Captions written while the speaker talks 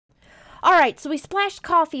Alright, so we splashed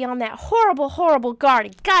coffee on that horrible, horrible guard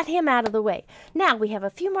and got him out of the way. Now we have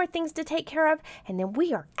a few more things to take care of, and then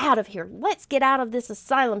we are out of here. Let's get out of this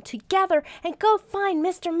asylum together and go find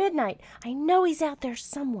Mr. Midnight. I know he's out there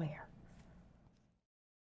somewhere.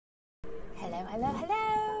 Hello, hello,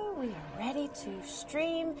 hello. We are ready to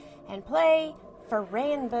stream and play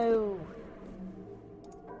Fran Bow.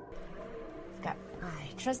 I've got my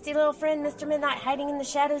trusty little friend, Mr. Midnight, hiding in the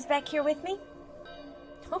shadows back here with me.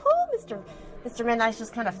 Oh, Mr. Midnight's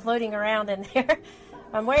just kind of floating around in there.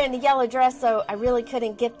 I'm wearing the yellow dress, so I really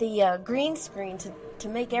couldn't get the green screen to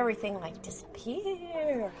make everything, like,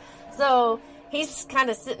 disappear. So he's kind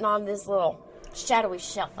of sitting on this little shadowy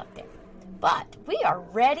shelf up there. But we are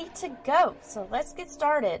ready to go, so let's get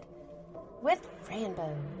started with Fran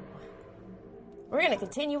Bow. We're going to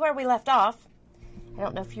continue where we left off. I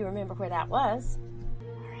don't know if you remember where that was.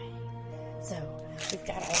 All right, so we've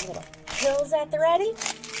got our little pills at the ready.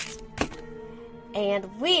 And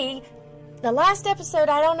the last episode,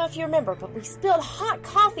 I don't know if you remember, but we spilled hot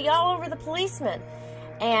coffee all over the policeman.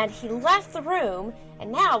 And he left the room,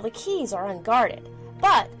 and now the keys are unguarded.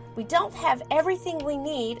 But we don't have everything we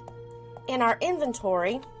need in our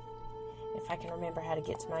inventory. If I can remember how to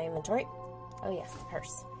get to my inventory. Oh yes, the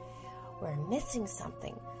purse. We're missing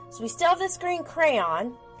something. So we still have this green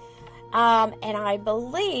crayon. And I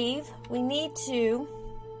believe we need to...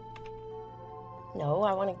 No,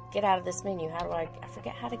 I want to get out of this menu. How do I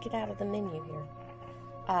forget how to get out of the menu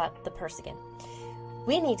here. The purse again.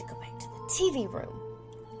 We need to go back to the TV room.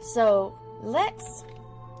 So let's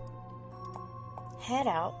head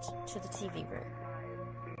out to the TV room.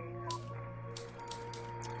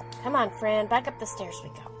 Come on, Fran. Back up the stairs we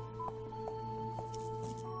go.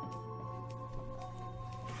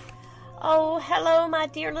 Oh, hello, my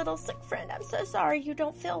dear little sick friend. I'm so sorry you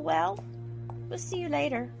don't feel well. We'll see you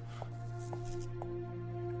later.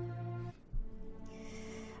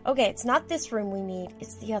 Okay, it's not this room we need.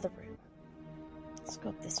 It's the other room. Let's go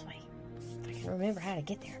up this way. If I can remember how to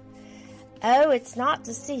get there. Oh, it's not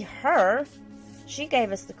to see her. She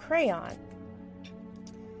gave us the crayon.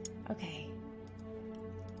 Okay.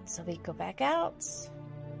 So we go back out.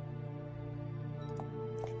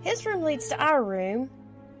 His room leads to our room.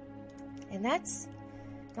 And that's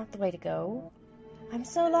not the way to go. I'm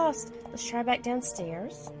so lost. Let's try back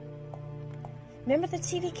downstairs. Remember the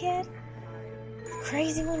TV kid? The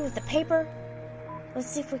crazy one with the paper? Let's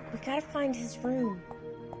see if we gotta find his room.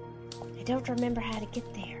 I don't remember how to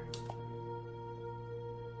get there.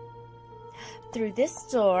 Through this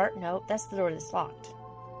door. Nope, that's the door that's locked.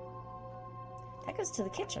 That goes to the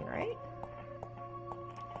kitchen, right?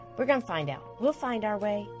 We're gonna find out. We'll find our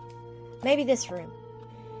way. Maybe this room.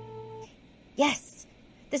 Yes,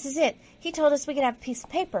 this is it. He told us we could have a piece of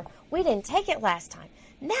paper. We didn't take it last time.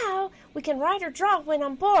 Now we can write or draw when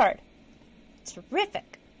I'm bored.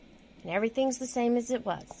 Terrific. And everything's the same as it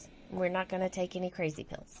was. We're not going to take any crazy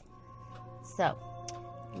pills. So,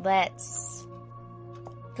 let's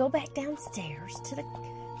go back downstairs to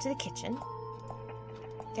the kitchen.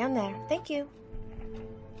 Down there. Thank you.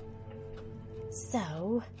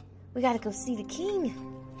 So, we got to go see the king.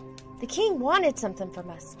 The king wanted something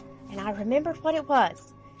from us. And I remembered what it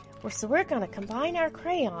was. So we're going to combine our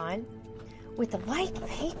crayon with the white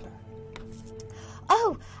paper.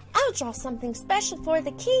 Oh, I'll draw something special for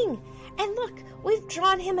the king. And look, we've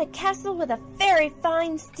drawn him a castle with a very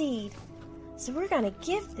fine steed. So we're going to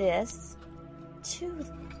give this to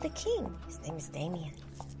the king. His name is Damien.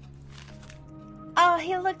 Oh,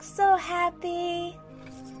 he looks so happy.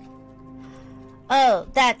 Oh,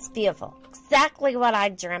 that's beautiful. Exactly what I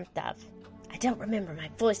dreamt of. I don't remember my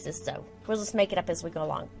voices, so we'll just make it up as we go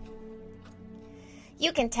along.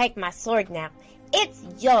 You can take my sword now. It's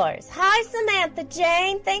yours. Hi, Samantha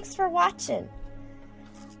Jane. Thanks for watching.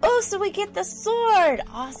 Oh, so we get the sword.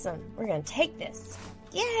 Awesome. We're going to take this.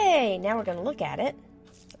 Yay. Now we're going to look at it.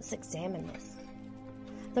 Let's examine this.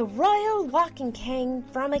 The royal walking cane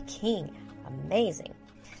from a king. Amazing.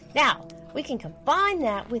 Now, we can combine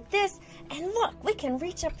that with this, and look, we can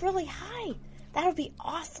reach up really high. That would be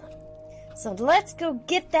awesome. So let's go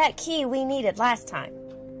get that key we needed last time.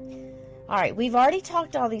 Alright, we've already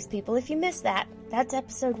talked to all these people. If you missed that, that's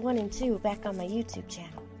episode 1 and 2 back on my YouTube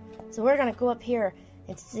channel. So we're going to go up here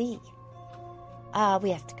and see. We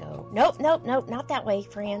have to go. Nope, not that way,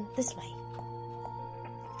 Fran. This way.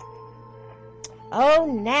 Oh,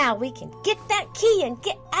 now we can get that key and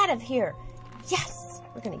get out of here. Yes,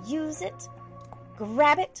 we're going to use it.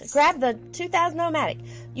 Grab it. Grab the 2000 automatic.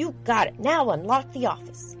 You got it. Now unlock the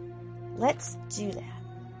office. Let's do that.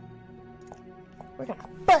 We're going to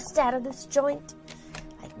bust out of this joint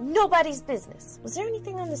like nobody's business. Was there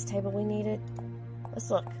anything on this table we needed?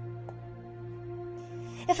 Let's look.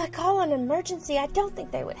 If I call an emergency, I don't think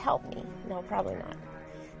they would help me. No, probably not.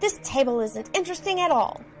 This table isn't interesting at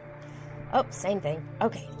all. Oh, same thing.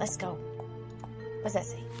 Okay, let's go. What's that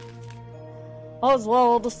say?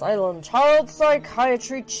 Oswald Asylum Child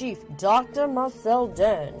Psychiatry Chief Dr. Marcel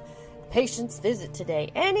Dern. Patient's visit today.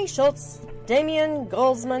 Annie Schultz, Damien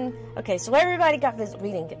Goldsman. Okay, so everybody got visitors.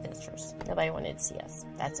 We didn't get visitors. Nobody wanted to see us.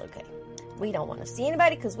 That's okay. We don't want to see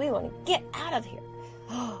anybody because we want to get out of here.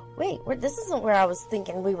 Wait, this isn't where I was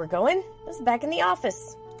thinking we were going. This is back in the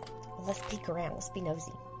office. Well, let's peek around. Let's be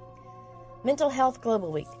nosy. Mental Health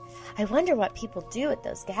Global Week. I wonder what people do at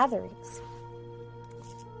those gatherings.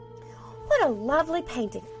 What a lovely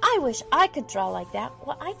painting. I wish I could draw like that.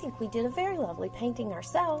 Well, I think we did a very lovely painting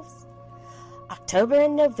ourselves. October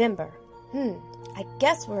and November. I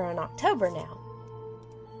guess we're in October now.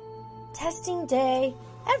 Testing day.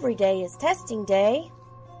 Every day is testing day.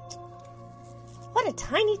 What a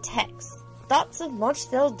tiny text. Thoughts of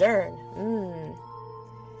Marcel Dern.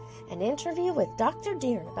 An interview with Dr.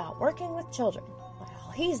 Dern about working with children.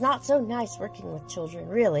 Well, he's not so nice working with children,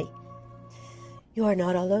 really. You are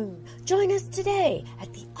not alone. Join us today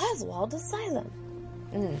at the Oswald Asylum.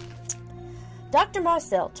 Dr.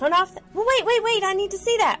 Marcel, turn off the... Wait, I need to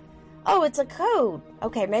see that. Oh, it's a code.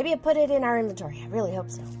 Okay, maybe I put it in our inventory. I really hope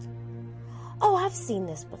so. Oh, I've seen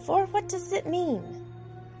this before. What does it mean?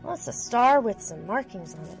 Well, it's a star with some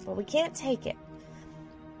markings on it, but we can't take it.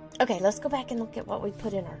 Okay, let's go back and look at what we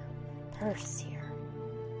put in our purse here.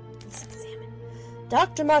 Let's examine.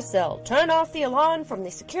 Dr. Marcel, turn off the alarm from the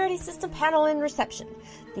security system panel in reception.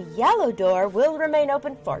 The yellow door will remain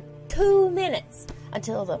open for 2 minutes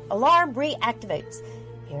until the alarm reactivates.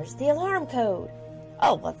 Here's the alarm code.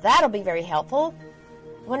 Oh, well, that'll be very helpful.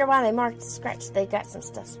 Wonder why they marked scratched. They got some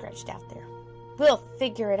stuff scratched out there. We'll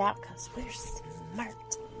figure it out because we're smart.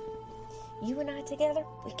 You and I together,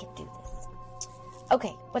 we can do this.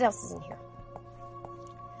 Okay, what else is in here?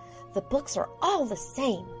 The books are all the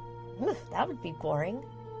same. That would be boring.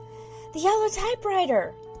 The yellow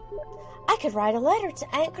typewriter. I could write a letter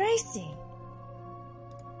to Aunt Gracie.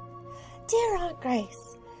 Dear Aunt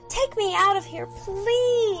Grace, take me out of here,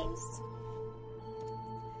 please.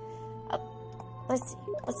 Let's see.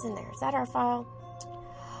 What's in there? Is that our file?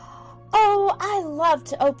 Oh, I love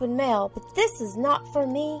to open mail, but this is not for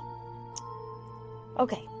me.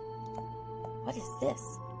 Okay. What is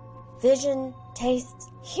this? Vision, taste,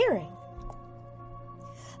 hearing.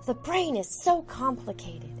 The brain is so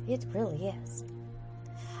complicated. It really is.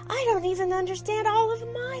 I don't even understand all of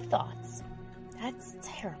my thoughts. That's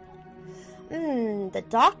terrible. The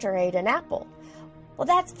doctor ate an apple. Well,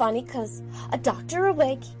 that's funny because a doctor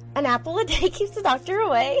awake, an apple a day keeps the doctor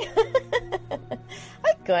away.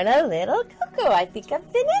 I'm going a little cuckoo. I think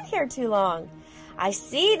I've been in here too long. I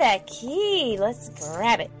see that key. Let's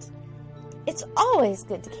grab it. It's always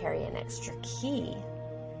good to carry an extra key.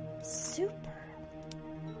 Super.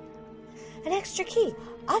 An extra key.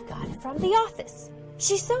 I got it from the office.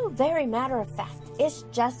 She's so very matter-of-fact. It's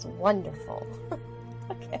just wonderful.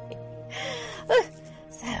 Okay.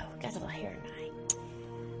 So, got a little hair and eye.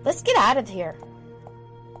 Let's get out of here.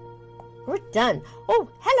 We're done. Oh,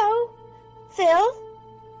 hello. Phil?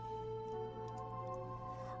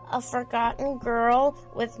 A forgotten girl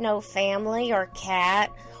with no family or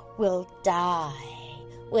cat will die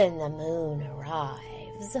when the moon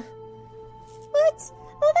arrives. What?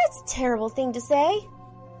 Oh, that's a terrible thing to say.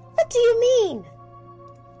 What do you mean?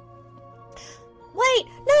 Wait,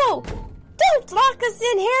 no! Don't lock us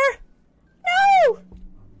in here! No!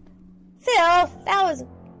 Phil, that was...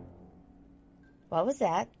 What was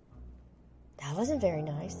that? That wasn't very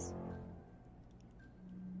nice.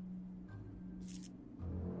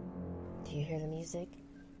 Do you hear the music?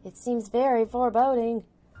 It seems very foreboding.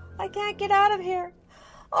 I can't get out of here.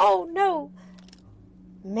 Oh, no.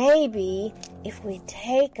 Maybe if we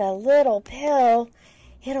take a little pill,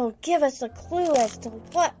 it'll give us a clue as to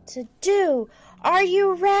what to do. Are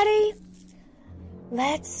you ready?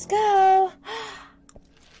 Let's go.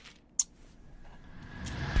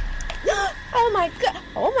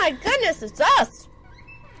 Oh my goodness, it's us.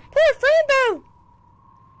 Poor Fran Bow.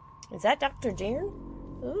 Is that Dr. Dern?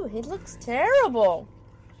 Ooh, he looks terrible.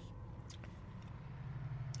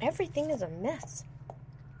 Everything is a mess.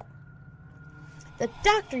 The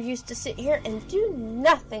doctor used to sit here and do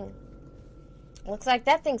nothing. Looks like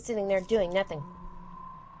that thing's sitting there doing nothing.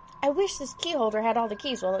 I wish this key holder had all the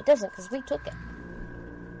keys. Well, it doesn't because we took it.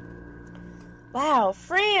 Wow,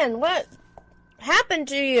 Fran, what happened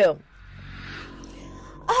to you?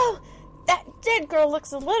 Oh, that dead girl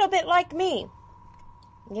looks a little bit like me.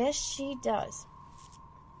 Yes, she does.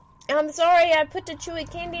 I'm sorry I put the chewy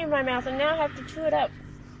candy in my mouth and now I have to chew it up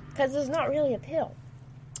because it's not really a pill.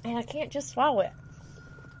 And I can't just swallow it.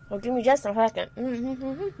 So give me just a second.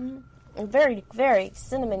 Very, very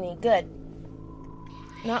cinnamony good.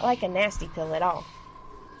 Not like a nasty pill at all.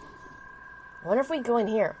 I wonder if we go in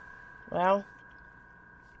here. Well,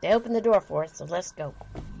 they opened the door for us, so let's go.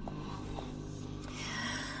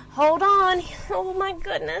 Hold on. Oh, my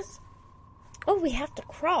goodness. Oh, we have to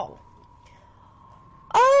crawl.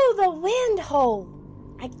 Oh, the wind hole.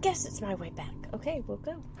 I guess it's my way back. Okay, we'll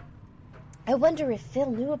go. I wonder if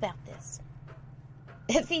Phil knew about this.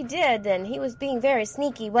 If he did, then he was being very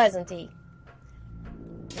sneaky, wasn't he?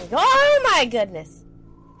 Oh, my goodness.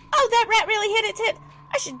 Oh, that rat really hit its hip.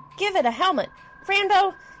 I should give it a helmet. Fran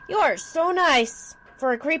Bow, you are so nice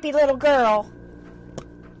for a creepy little girl.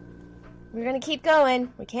 We're going to keep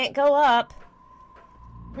going. We can't go up.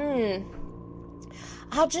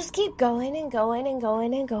 I'll just keep going and going and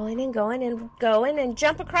going and going and going and going and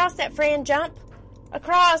jump across that, Fran. Jump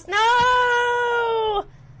across. No!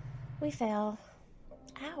 We fell.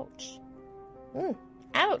 Ouch.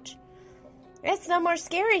 Ouch. It's no more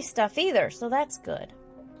scary stuff either, so that's good.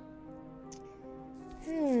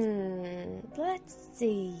 Let's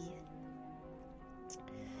see.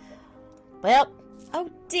 Well, oh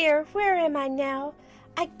dear, where am I now?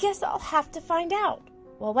 I guess I'll have to find out.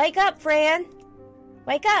 Well, wake up, Fran.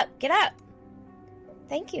 Wake up. Get up.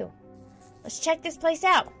 Thank you. Let's check this place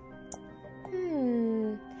out.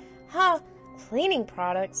 Cleaning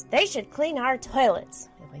products. They should clean our toilets.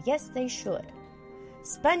 Well, yes, they should.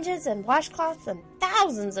 Sponges and washcloths and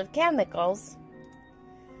thousands of chemicals.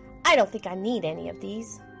 I don't think I need any of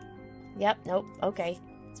these. Yep, nope, okay.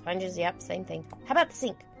 Sponges, yep, same thing. How about the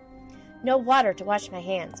sink? No water to wash my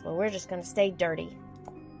hands. Well, we're just going to stay dirty.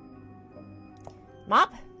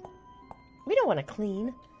 Mop? We don't want to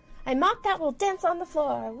clean. A mop that will dance on the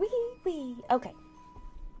floor. Wee, wee. Okay.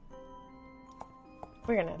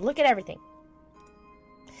 We're going to look at everything.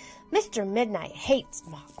 Mr. Midnight hates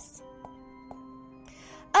mops.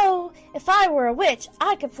 Oh, if I were a witch,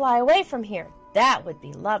 I could fly away from here. That would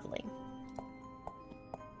be lovely.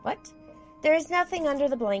 What? There is nothing under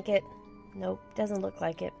the blanket. Nope, doesn't look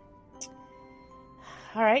like it.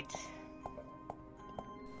 All right.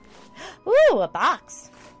 Ooh, a box.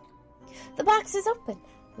 The box is open.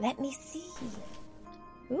 Let me see.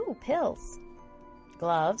 Ooh, pills.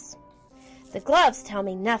 Gloves. The gloves tell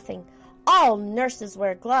me nothing. All nurses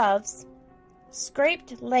wear gloves.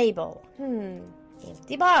 Scraped label.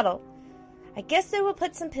 Empty bottle. I guess they will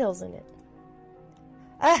put some pills in it.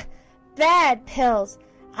 Bad pills.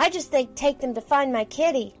 I just take them to find my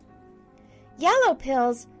kitty. Yellow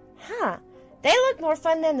pills. They look more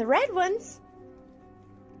fun than the red ones.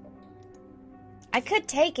 I could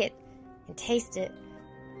take it and taste it,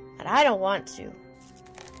 but I don't want to.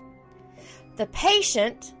 The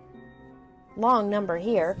patient, long number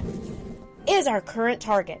here, is our current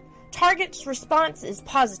target. Target's response is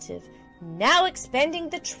positive. Now expanding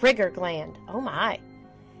the trigger gland. Oh my.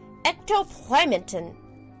 Ectoplasmin.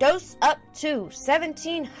 Dose up to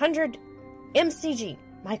 1700 mcg,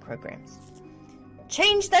 micrograms.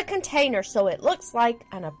 Change the container so it looks like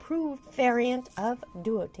an approved variant of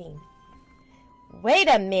duotine. Wait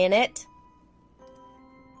a minute.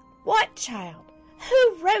 What child?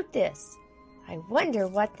 Who wrote this? I wonder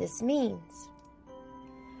what this means.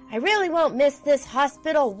 I really won't miss this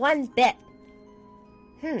hospital one bit.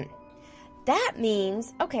 That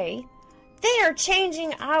means, okay, they are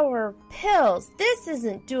changing our pills. This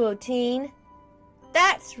isn't duotine.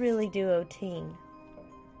 That's really duotine.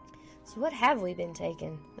 So what have we been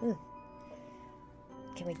taking?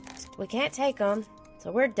 We can't take them,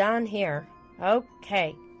 so we're done here.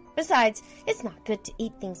 Okay. Besides, it's not good to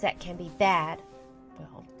eat things that can be bad.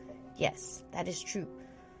 Well, yes, that is true.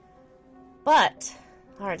 But,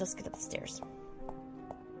 alright, let's get up the stairs.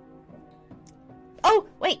 Oh,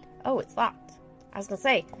 wait. Oh, it's locked. I was going to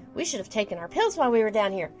say, we should have taken our pills while we were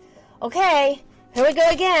down here. Okay, here we go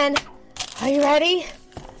again. Are you ready?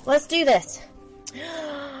 Let's do this.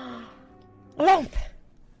 Lump.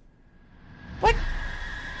 What?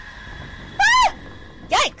 Ah!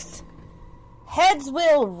 Yikes. Heads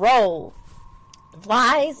will roll.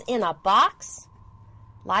 Lies in a box?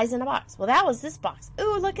 Lies in a box. Well, that was this box.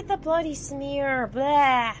 Ooh, look at the bloody smear.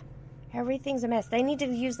 Blah. Everything's a mess. They need to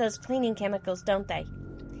use those cleaning chemicals, don't they?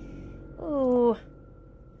 Ooh.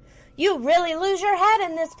 You really lose your head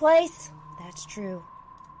in this place. That's true.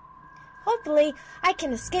 Hopefully, I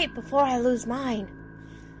can escape before I lose mine.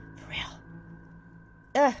 For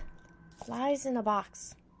real. Lies in a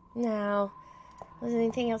box. No. Was there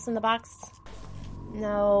anything else in the box?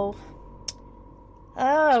 No.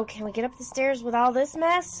 Oh, can we get up the stairs with all this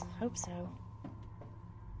mess? Hope so.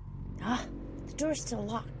 The door's still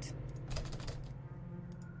locked.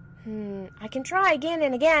 I can try again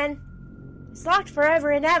and again. It's locked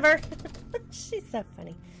forever and ever. She's so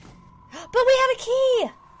funny. But we have a key!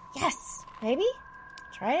 Yes, maybe?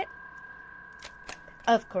 Try it?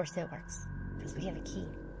 Of course it works, because we have a key.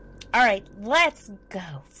 Alright, let's go,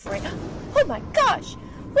 Fran. Oh my gosh!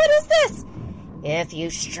 What is this? If you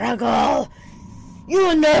struggle, you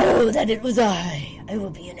will know that it was I. I will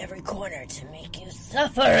be in every corner to make you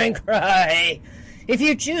suffer and cry. If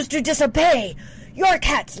you choose to disobey, your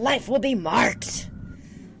cat's life will be marked.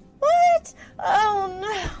 What? Oh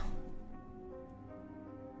no.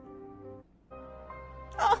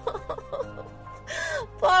 Oh,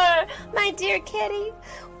 poor, my dear kitty.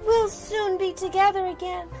 We'll soon be together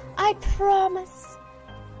again. I promise.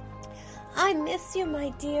 I miss you,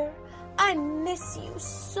 my dear. I miss you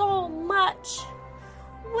so much.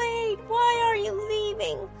 Wait, why are you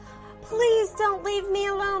leaving? Please don't leave me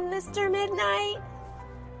alone, Mr. Midnight.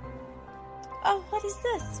 Oh, what is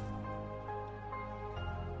this?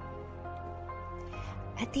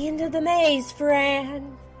 At the end of the maze,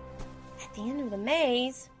 Fran. At the end of the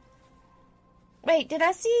maze? Wait, did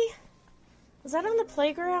I see? Was that on the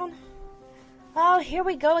playground? Oh, here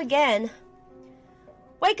we go again.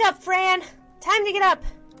 Wake up, Fran. Time to get up.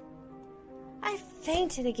 I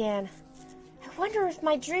fainted again. I wonder if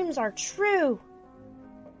my dreams are true.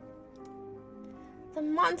 The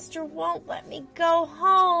monster won't let me go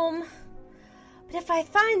home. But if I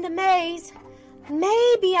find the maze,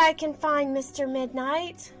 maybe I can find Mr.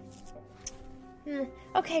 Midnight.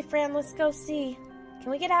 Okay, Fran, let's go see.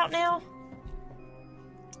 Can we get out now?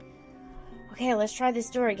 Okay, let's try this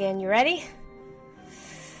door again. You ready?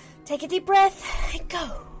 Take a deep breath and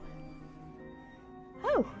go.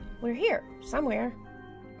 Oh, we're here somewhere.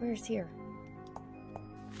 Where's here?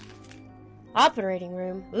 Operating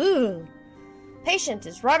room. Ooh. Patient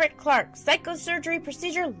is Robert Clark. Psychosurgery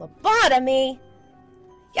procedure, lobotomy.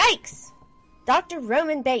 Yikes. Dr.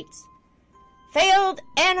 Roman Bates. Failed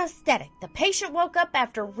anesthetic. The patient woke up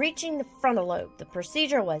after reaching the frontal lobe. The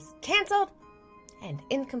procedure was canceled and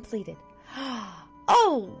incompleted.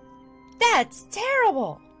 Oh, that's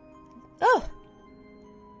terrible. Oh.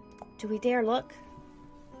 Do we dare look?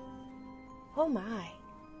 Oh my.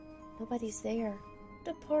 Nobody's there.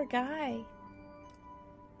 The poor guy.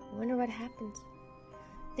 I wonder what happened.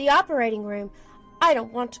 The operating room. I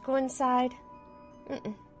don't want to go inside.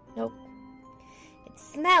 Nope. It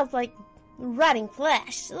smells like rotting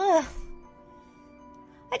flesh. Ugh.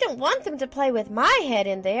 I don't want them to play with my head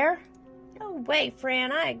in there. No way,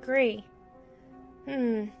 Fran. I agree.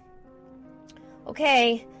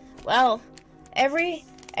 Okay. Well, every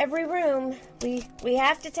room we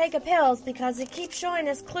have to take a pill because it keeps showing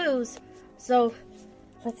us clues. So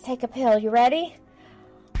let's take a pill. You ready?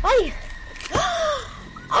 Oh,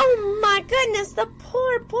 oh my goodness, the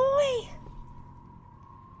poor boy.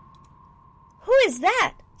 Who is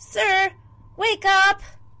that? Sir, wake up.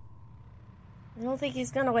 I don't think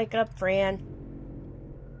he's gonna wake up, Fran.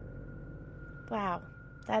 Wow,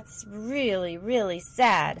 that's really, really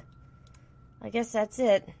sad. I guess that's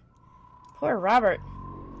it. Poor Robert.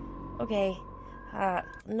 Okay,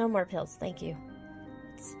 no more pills, thank you.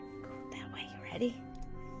 Let's go that way. You ready?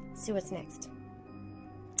 Let's see what's next.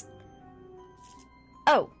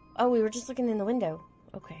 Oh, we were just looking in the window.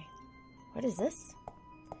 Okay. What is this?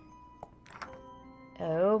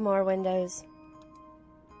 Oh, more windows.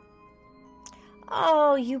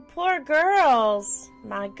 Oh, you poor girls.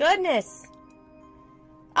 My goodness.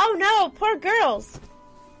 Oh no, poor girls.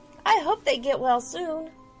 I hope they get well soon.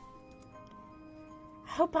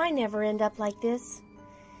 I hope I never end up like this.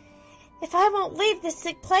 If I won't leave this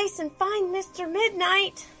sick place and find Mr.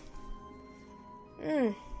 Midnight.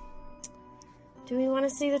 Do we want to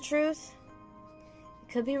see the truth?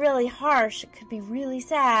 It could be really harsh. It could be really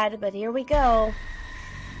sad, but here we go.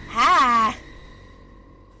 Ha!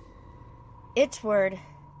 It's word.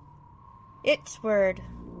 It's word.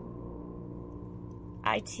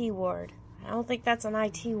 IT ward. I don't think that's an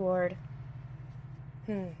IT ward.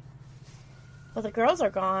 Well, the girls are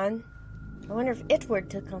gone. I wonder if Itward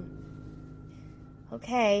took them.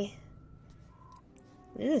 Okay.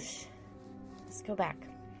 Oof. Let's go back.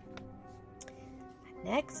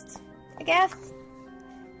 Next, I guess.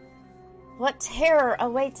 What terror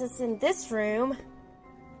awaits us in this room?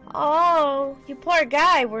 Oh, you poor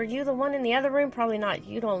guy. Were you the one in the other room? Probably not.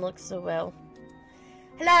 You don't look so well.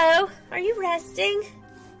 Hello? Are you resting?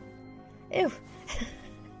 Ew.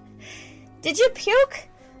 Did you puke?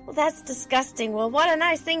 Well, that's disgusting. Well, what a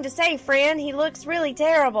nice thing to say, Fran. He looks really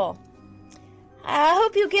terrible. I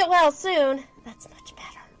hope you get well soon. That's much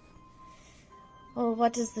better. Well,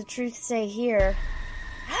 what does the truth say here?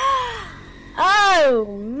 Oh,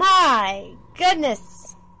 my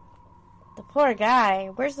goodness. The poor guy.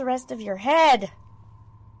 Where's the rest of your head?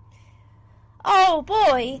 Oh,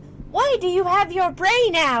 boy. Why do you have your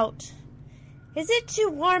brain out? Is it too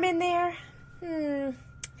warm in there?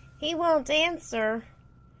 He won't answer.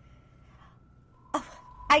 Oh,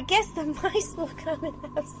 I guess the mice will come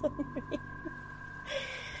and have some rain.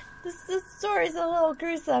 This story's a little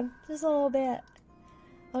gruesome. Just a little bit.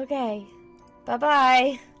 Okay.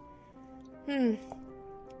 Bye-bye.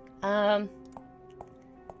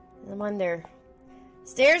 I wonder.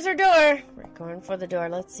 Stairs or door? We're going for the door.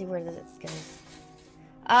 Let's see where this goes.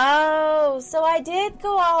 Oh, so I did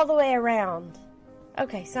go all the way around.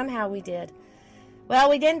 Okay, somehow we did. Well,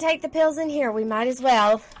 we didn't take the pills in here. We might as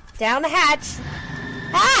well. Down the hatch.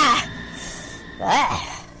 Ah!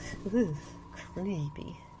 Ooh,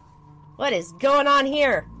 creepy. What is going on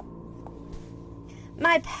here?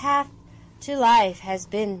 My path to life has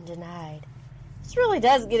been denied. This really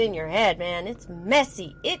does get in your head, man. It's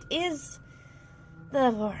messy. It is the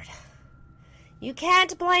Lord. You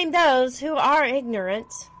can't blame those who are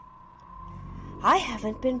ignorant. I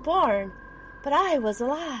haven't been born, but I was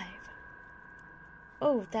alive.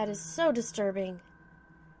 Oh, that is so disturbing.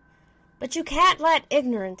 But you can't let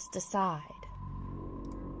ignorance decide.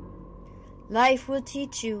 Life will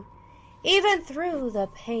teach you, even through the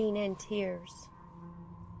pain and tears.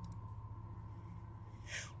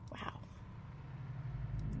 Wow.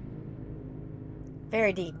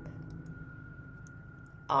 Very deep.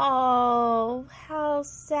 Oh, how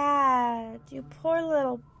sad. You poor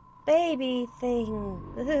little baby thing.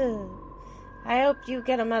 Ugh. I hope you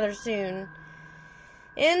get a mother soon.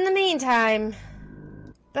 In the meantime,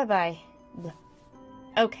 bye-bye.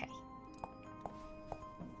 Okay.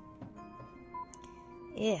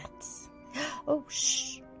 It's... Oh,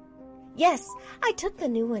 shh. Yes, I took the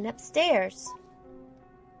new one upstairs.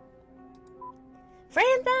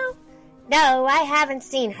 Fran Bow? No, I haven't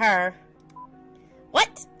seen her.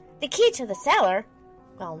 What? The key to the cellar?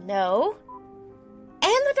 Well, no. And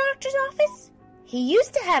the doctor's office? He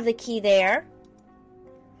used to have the key there.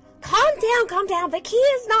 Calm down. The key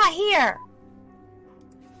is not here.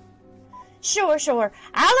 Sure.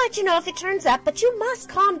 I'll let you know if it turns up, but you must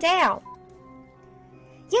calm down.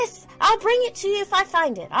 Yes, I'll bring it to you if I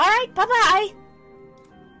find it. All right, bye-bye.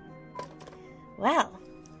 Well,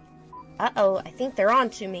 uh-oh, I think they're on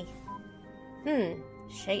to me.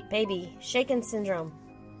 Baby shaken syndrome.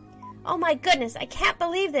 Oh my goodness, I can't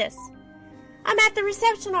believe this. I'm at the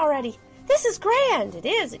reception already. This is grand. It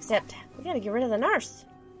is, except we gotta get rid of the nurse.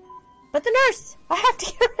 But the nurse, I have to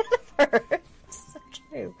get rid of her. It's so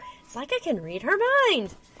true. It's like I can read her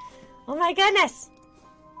mind. Oh my goodness.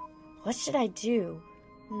 What should I do?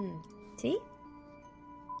 Tea?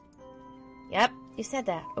 Yep, you said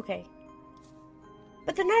that. Okay.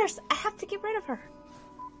 But the nurse, I have to get rid of her.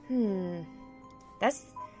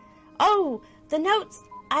 Oh, the notes.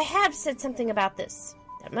 I have said something about this.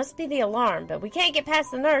 That must be the alarm, but we can't get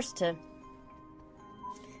past the nurse to...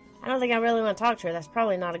 I don't think I really want to talk to her. That's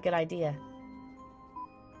probably not a good idea.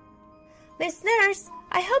 Miss Nurse,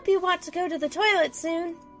 I hope you want to go to the toilet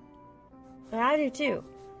soon. Well, I do too.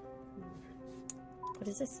 What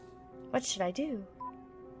is this? What should I do?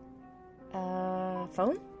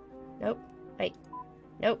 Phone? Nope. Wait.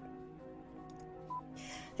 Nope.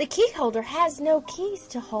 The key holder has no keys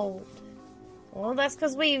to hold. Well, that's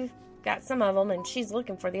because we've got some of them and she's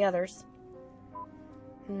looking for the others.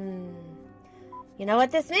 You know what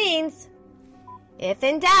this means? If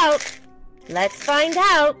in doubt, let's find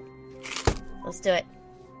out. Let's do it.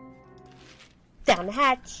 Down the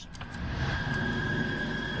hatch.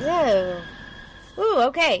 Whoa. Ooh,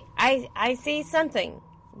 okay. I see something.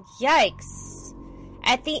 Yikes.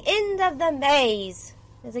 At the end of the maze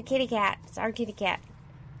is a kitty cat. It's our kitty cat.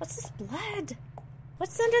 What's this blood?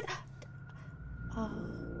 What's under the... Oh.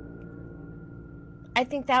 I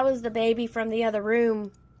think that was the baby from the other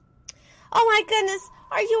room. Oh my goodness.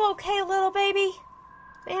 Are you okay, little baby?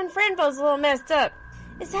 Man, Fran Bow's a little messed up.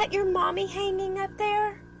 Is that your mommy hanging up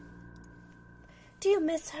there? Do you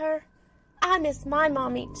miss her? I miss my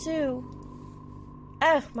mommy too.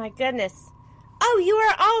 Oh my goodness. Oh, you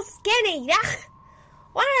are all skinny. Yuck.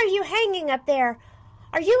 Why are you hanging up there?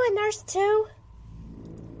 Are you a nurse too?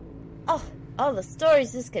 Oh, the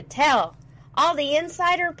stories this could tell. All the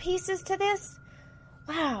insider pieces to this?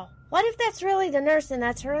 Wow. What if that's really the nurse and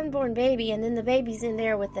that's her unborn baby and then the baby's in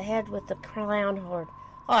there with the head with the clown horde?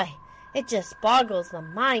 Oy, it just boggles the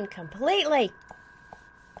mind completely.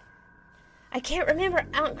 I can't remember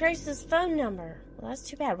Aunt Grace's phone number. Well, that's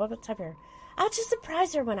too bad. What about type her? I'll just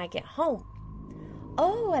surprise her when I get home.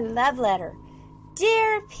 Oh, a love letter.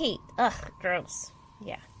 Dear Pete. Ugh, gross.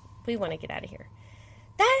 Yeah, we want to get out of here.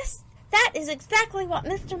 That That is exactly what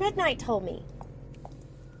Mr. Midnight told me.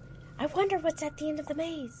 I wonder what's at the end of the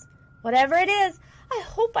maze. Whatever it is, I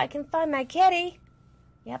hope I can find my kitty.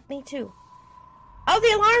 Yep, me too. Oh,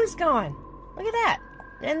 the alarm's gone. Look at that.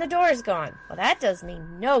 And the door's gone. Well, that does me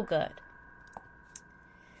no good.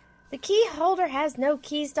 The key holder has no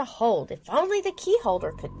keys to hold. If only the key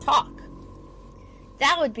holder could talk.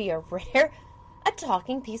 That would be a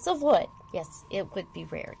talking piece of wood. Yes, it would be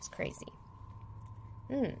rare. It's crazy.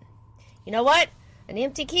 You know what? An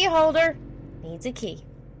empty key holder needs a key.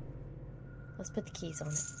 Let's put the keys on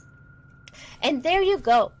it. And there you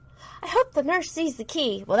go. I hope the nurse sees the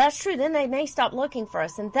key. Well, that's true. Then they may stop looking for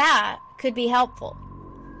us, and that could be helpful.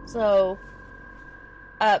 So,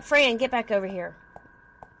 Fran, get back over here.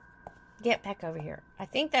 Get back over here. I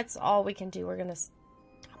think that's all we can do. We're going to stop.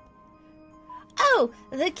 Oh,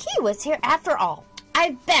 the key was here after all.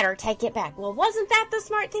 I better take it back. Well, wasn't that the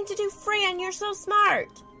smart thing to do, Fran? You're so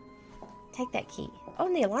smart. Take that key. Oh,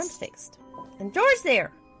 and the alarm's fixed. And the door's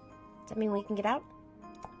there. Does that mean we can get out?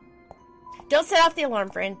 Don't set off the alarm,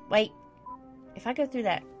 Fran. Wait. If I go through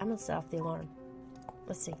that, I'm going to set off the alarm.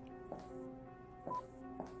 Let's see.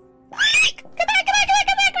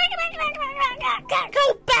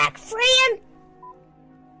 Go back, Fran!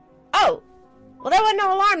 Oh. Well, there wasn't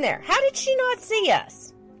no alarm there. How did she not see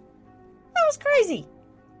us? That was crazy.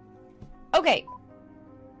 Okay.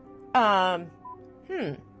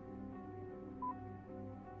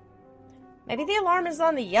 Maybe the alarm is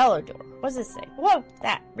on the yellow door. What does this say? Whoa,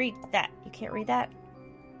 that. Read that. You can't read that?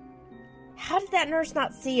 How did that nurse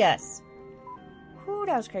not see us? Whew,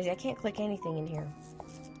 that was crazy. I can't click anything in here.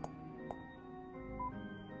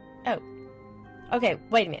 Oh. Okay,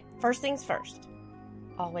 wait a minute. First things first.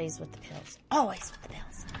 Always with the pills. Always with the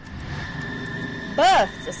pills. Ugh,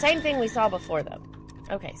 it's the same thing we saw before, though.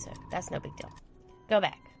 Okay, so that's no big deal. Go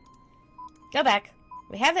back. Go back.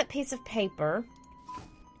 We have that piece of paper.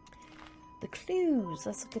 The clues.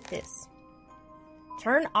 Let's look at this.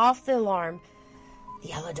 Turn off the alarm. The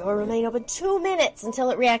yellow door will remain open 2 minutes until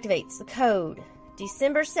it reactivates. The code.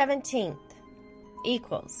 December 17th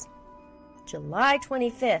equals July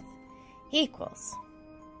 25th equals.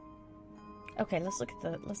 Okay, let's look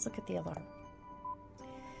at the alarm.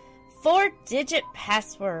 4-digit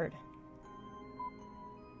password.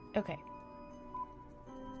 Okay.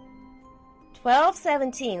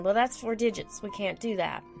 1217. Well, that's 4 digits. We can't do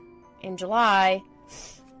that. And July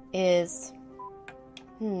is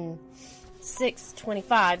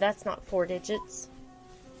 625. That's not 4 digits.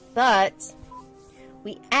 But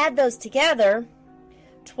we add those together.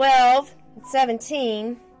 12 and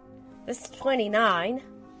 17. This is 29.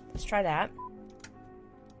 Let's try that.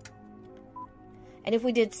 And if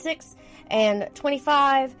we did 6 and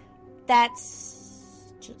 25, that's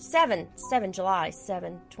 7 July,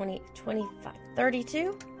 7, 20, 25,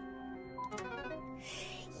 32.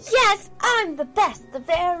 Yes, I'm the best, the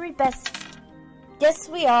very best. Yes,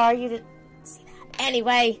 we are. You didn't see that.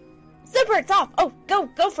 Anyway, super, it's off. Oh, go,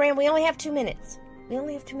 Fran. We only have 2 minutes. We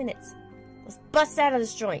only have 2 minutes. Let's bust out of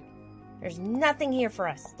this joint. There's nothing here for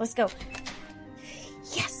us. Let's go.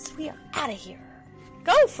 Yes, we are out of here.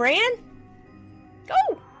 Go, Fran. Go.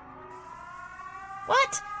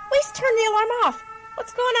 What? We just turned the alarm off.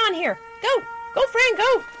 What's going on here? Go, Fran,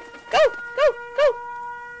 go. Go.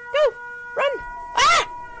 Run. Ah!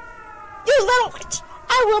 You little witch.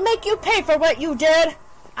 I will make you pay for what you did.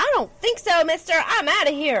 I don't think so, mister. I'm out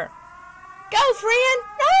of here. Go, Fran.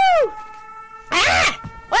 No. Ah!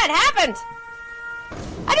 What happened?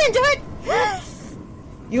 I didn't do it.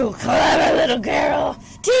 You clever little girl.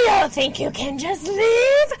 Do you think you can just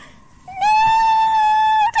leave? No!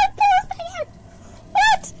 Don't pull us back in.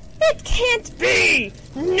 What? It can't be.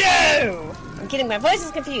 No! I'm kidding. My voice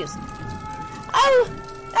is confused. Oh!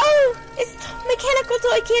 It's Mechanical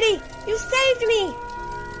Toy Kitty. You saved me.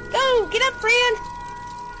 Go! Get up, Fran.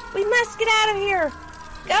 We must get out of here.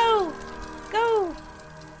 Go!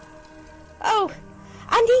 Oh!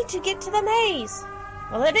 I need to get to the maze.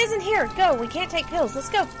 Well, it isn't here. Go. We can't take pills. Let's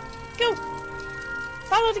go. Go.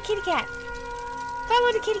 Follow the kitty cat.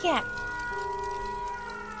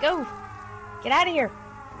 Go. Get out of here.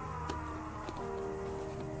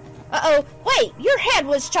 Uh-oh. Wait. Your head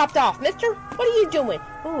was chopped off, mister. What are you doing?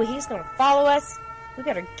 Ooh, he's going to follow us. We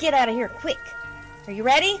better get out of here quick. Are you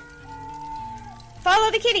ready?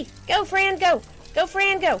 Follow the kitty. Go, Fran, go. Go,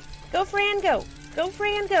 Fran, go. Go, Fran, go. Go,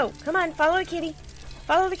 Fran, go. Come on. Follow the kitty.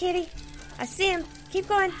 Follow the kitty. I see him. Keep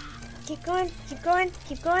going.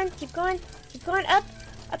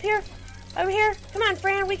 Up here. Over here. Come on,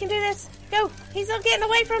 Fran. We can do this. Go. He's still getting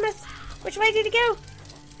away from us. Which way did he go?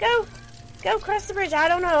 Go. Cross the bridge. I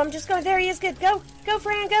don't know. I'm just going. There he is. Good. Go,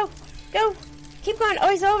 Fran. Go. Keep going. Oh,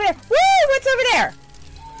 he's over there. Woo! What's over there?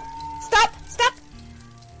 Stop! Stop!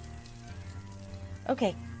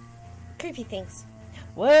 Okay. Creepy things.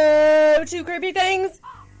 Whoa! 2 creepy things!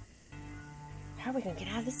 How are we gonna get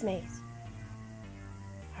out of this maze?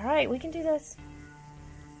 Alright, we can do this.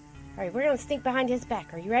 Alright, we're gonna sneak behind his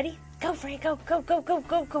back. Are you ready? Go, Fran! Go! Go! Go! Go!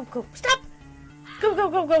 Go! Go! Go! Stop! Go! Go!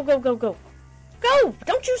 Go! Go! Go! Go! Go! Go!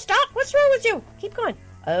 Don't you stop! What's wrong with you? Keep going.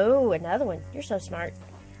 Oh, another one. You're so smart.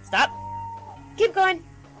 Stop. Keep going.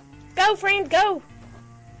 Go, Fran, go.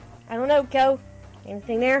 I don't know, go.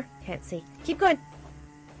 Anything there? Can't see. Keep going.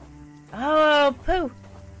 Oh, poo.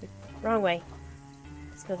 Wrong way.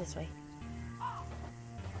 Let's go this way.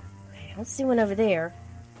 Okay, I don't see one over there.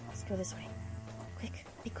 Let's go this way. Quick,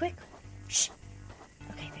 be quick. Shh.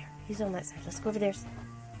 Okay, there. He's on that side. Let's go over there.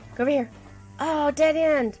 Go over here. Oh, dead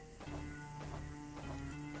end.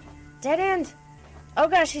 Dead end. Oh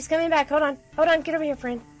gosh, he's coming back. Hold on. Hold on. Get over here,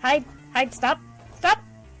 friend. Hide. Hide. Stop. Stop.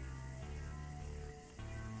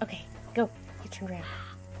 Okay, go. You turn around.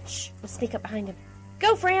 Shh. Let's sneak up behind him.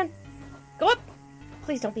 Go, Fran. Go up.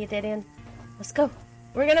 Please don't be a dead end. Let's go.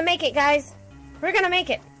 We're gonna make it, guys. We're gonna make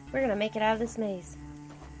it. We're gonna make it out of this maze.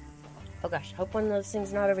 Oh gosh, hope one of those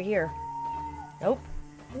things not over here. Nope.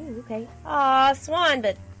 Ooh, okay. Aw, swan,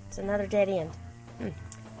 but it's another dead end.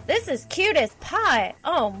 This is cute as pie.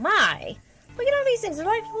 Oh my. Look at all these things. They're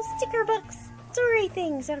like little sticker books. Story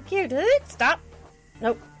things. How cute. Stop.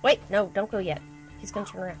 Nope. Wait. No, don't go yet. He's going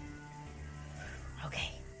to turn around.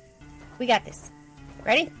 Okay. We got this.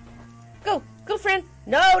 Ready? Go. Go, friend.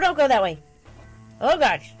 No, don't go that way. Oh,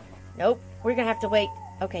 gosh. Nope. We're going to have to wait.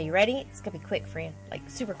 Okay, you ready? It's going to be quick, friend. Like,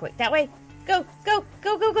 super quick. That way. Go. Go.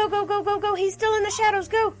 Go, go, go, go, go, go, go. He's still in the shadows.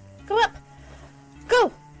 Go. Go up.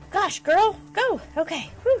 Go. Gosh, girl. Go.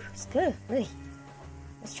 Okay. Whew. It's good. Really.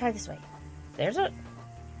 Let's try this way. There's a...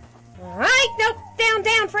 Alright, nope, down,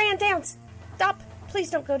 down, Fran, down. Stop. Please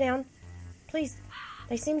don't go down. Please.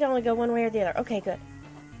 They seem to only go one way or the other. Okay, good.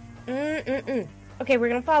 Okay, we're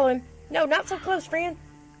gonna follow him. No, not so close, Fran.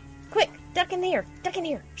 Quick, duck in here. Duck in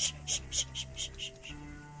here. Shh, shh, shh, shh, shh, shh, shh.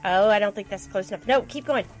 Oh, I don't think that's close enough. No, keep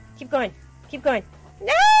going. Keep going. Keep going.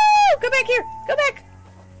 No! Go back here. Go back.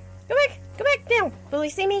 Go back. Go back down. Will he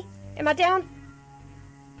see me? Am I down?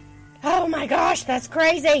 Oh my gosh, that's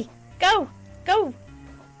crazy. Go. Go.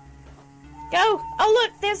 Go. Oh,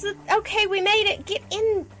 look, there's a... Okay, we made it. Get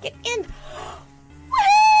in. Get in.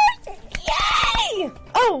 Yay!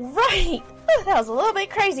 Oh, right. That was a little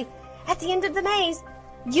bit crazy. At the end of the maze,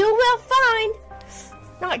 you will find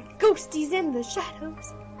not ghosties in the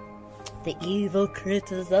shadows, the evil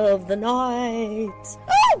critters of the night.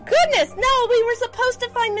 Oh, goodness. No, we were supposed to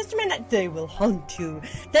find Mr. Midnight. They will hunt you.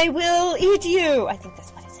 They will eat you. I think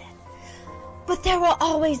that's what it said. But there will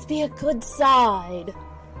always be a good side.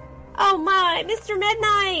 Oh my, Mr.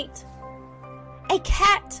 Midnight! A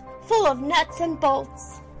cat full of nuts and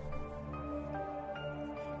bolts.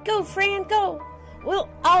 Go, Fran, go. We'll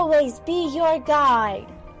always be your guide.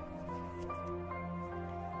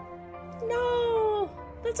 No,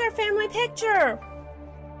 that's our family picture.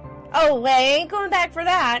 Oh, we ain't going back for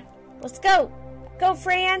that. Let's go. Go,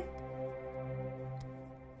 Fran.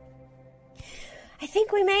 I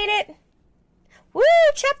think we made it. Woo!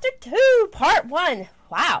 Chapter 2, Part 1.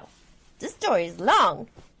 Wow, this story is long.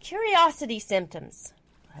 Curiosity symptoms.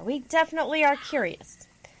 Well, we definitely are curious.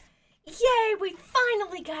 Yay, we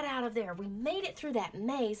finally got out of there. We made it through that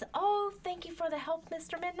maze. Oh, thank you for the help,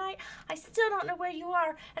 Mr. Midnight. I still don't know where you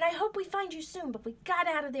are, and I hope we find you soon, but we got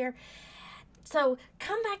out of there. So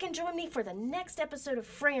come back and join me for the next episode of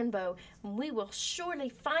Fran Bow, and we will surely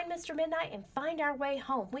find Mr. Midnight and find our way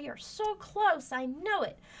home. We are so close, I know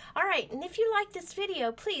it. All right, and if you like this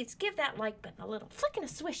video, please give that like button a little flick and a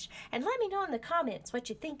swish, and let me know in the comments what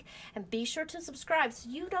you think. And be sure to subscribe so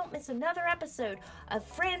you don't miss another episode of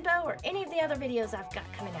Fran Bow or any of the other videos I've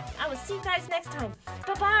got coming out. I will see you guys next time.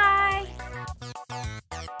 Bye-bye.